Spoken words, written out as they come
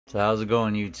So how's it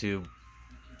going, YouTube?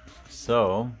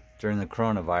 So during the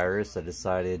coronavirus, I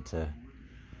decided to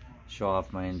show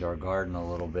off my indoor garden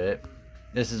a little bit.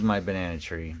 This is my banana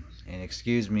tree, and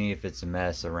excuse me if it's a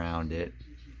mess around it.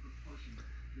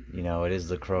 You know, it is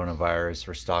the coronavirus.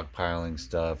 We're stockpiling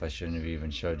stuff. I shouldn't have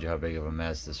even showed you how big of a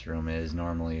mess this room is.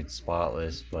 Normally it's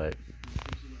spotless, but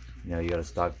you know, you gotta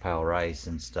stockpile rice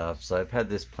and stuff. So I've had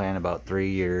this plant about 3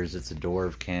 years. It's a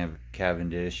dwarf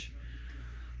Cavendish.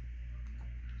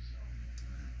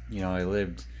 You know, I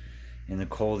lived in the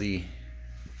coldy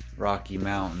Rocky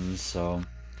Mountains, so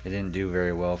it didn't do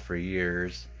very well for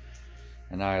years.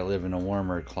 And now I live in a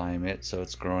warmer climate, so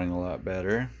it's growing a lot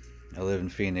better. I live in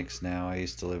Phoenix now. I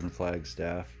used to live in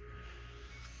Flagstaff.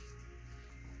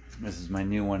 This is my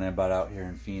new one I bought out here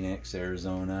in Phoenix,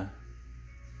 Arizona,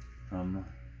 from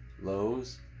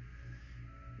Lowe's.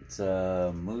 It's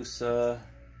a musa,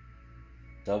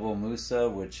 double musa,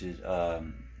 which is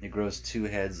it grows two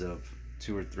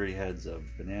or three heads of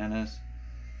bananas.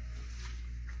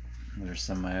 There's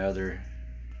some of my other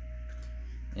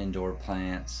indoor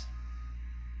plants.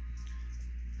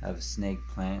 I have a snake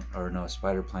plant, or no, a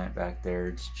spider plant back there.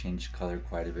 It's changed color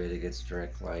quite a bit. It gets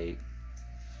direct light.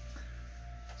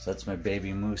 So that's my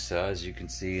baby musa. As you can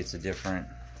see, it's a different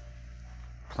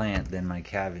plant than my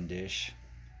Cavendish.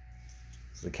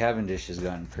 So the Cavendish has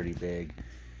gotten pretty big.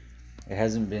 It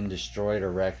hasn't been destroyed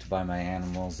or wrecked by my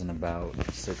animals in about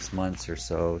 6 months or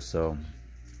so. So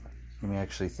let me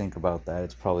actually think about that.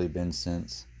 It's probably been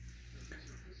since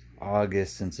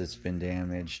August since it's been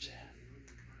damaged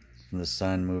from the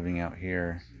sun moving out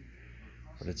here.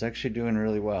 But it's actually doing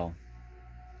really well.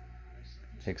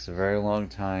 It takes a very long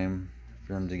time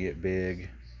for them to get big.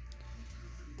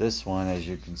 This one, as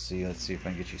you can see, let's see if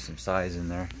I can get you some size in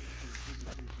there.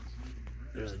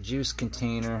 There's a juice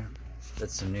container.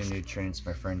 That's some new nutrients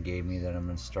my friend gave me that I'm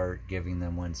going to start giving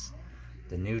them once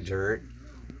the new dirt.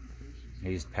 I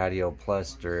used Patio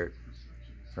Plus dirt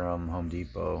from Home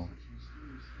Depot.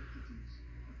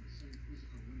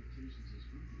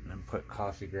 And I put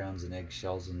coffee grounds and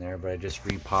eggshells in there, but I just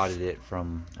repotted it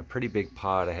from a pretty big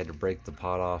pot. I had to break the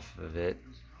pot off of it.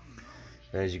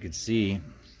 But as you can see,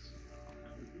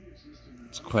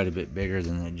 it's quite a bit bigger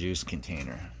than the juice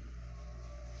container.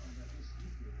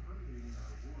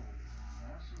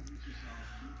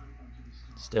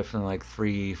 It's definitely like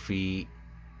 3 feet,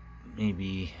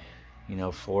 maybe, you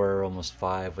know, 4, almost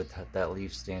 5, with that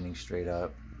leaf standing straight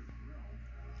up.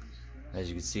 As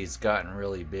you can see, it's gotten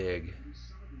really big.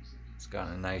 It's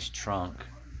gotten a nice trunk.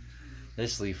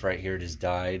 This leaf right here just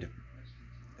died,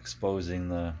 exposing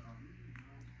the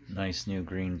nice new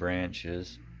green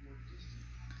branches.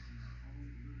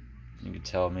 You can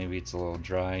tell maybe it's a little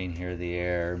dry in here, the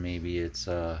air. Maybe it's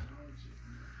the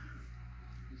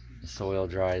soil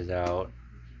dries out,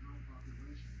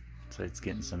 so it's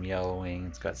getting some yellowing.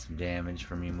 It's got some damage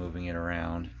from me moving it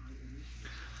around.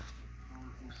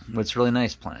 But it's a really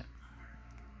nice plant.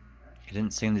 It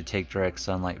didn't seem to take direct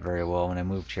sunlight very well. When I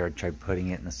moved here, I tried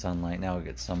putting it in the sunlight. Now I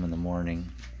get some in the morning.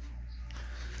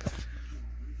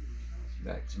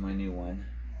 Back to my new one.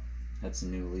 That's a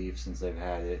new leaf since I've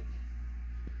had it.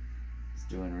 It's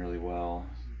doing really well.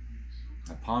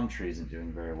 My palm tree isn't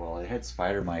doing very well. It had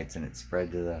spider mites and it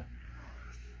spread to the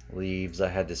leaves. I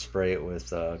had to spray it with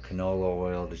canola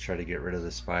oil to try to get rid of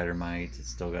the spider mites. It's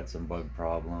still got some bug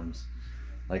problems.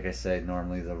 Like I said,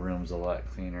 normally the room's a lot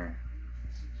cleaner.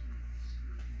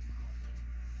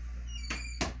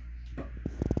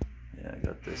 Yeah, I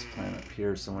got this plant up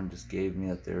here. Someone just gave me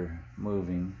that they're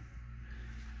moving.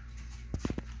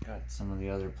 Got some of the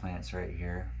other plants right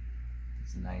here.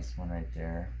 It's a nice one right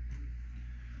there.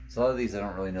 So a lot of these I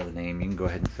don't really know the name. You can go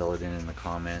ahead and fill it in the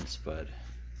comments, but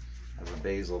I have a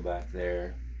basil back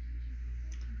there.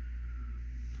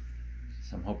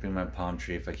 So I'm hoping my palm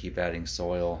tree, if I keep adding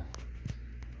soil,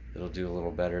 it'll do a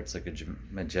little better. It's like a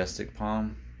majestic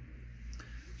palm.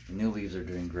 The new leaves are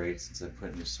doing great since I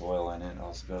put new soil in it. I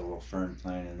also got a little fern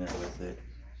plant in there with it.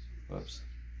 Whoops.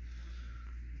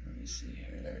 Let me see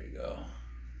here. There you go.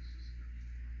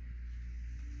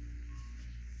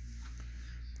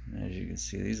 And as you can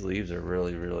see, these leaves are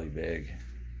really, really big.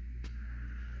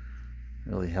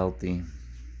 Really healthy.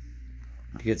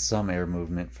 You get some air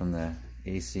movement from the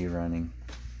AC running.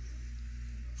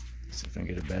 See if I can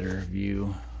get a better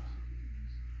view.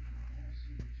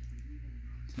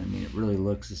 I mean, it really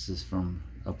looks, this is from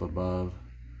up above.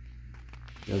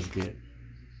 It does get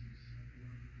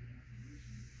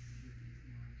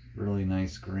really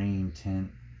nice green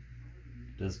tint.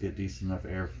 It does get decent enough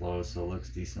airflow, so it looks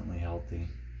decently healthy.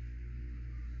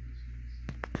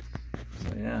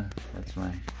 So yeah, that's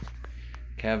my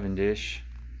Cavendish.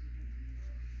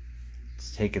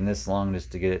 it's taken this long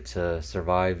just to get it to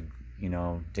survive, you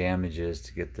know, damages,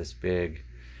 to get this big.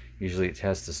 Usually it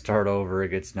has to start over, it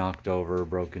gets knocked over,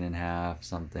 broken in half,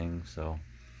 something. So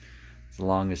it's the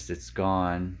longest it's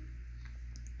gone.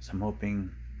 So I'm hoping,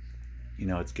 you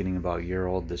know, it's getting about a year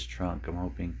old, this trunk. I'm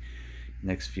hoping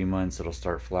next few months it'll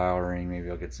start flowering. Maybe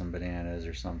I'll get some bananas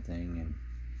or something. And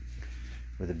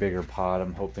with a bigger pot,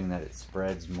 I'm hoping that it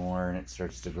spreads more and it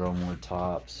starts to grow more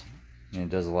tops. And it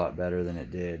does a lot better than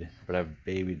it did. But I've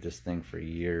babied this thing for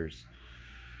years.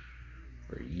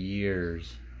 For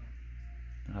years.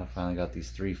 I finally got these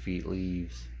 3 foot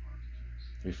leaves,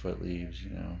 you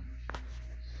know.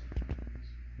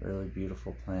 Really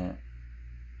beautiful plant.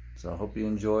 So I hope you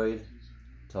enjoyed.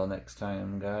 Till next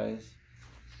time, guys.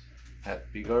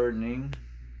 Happy gardening.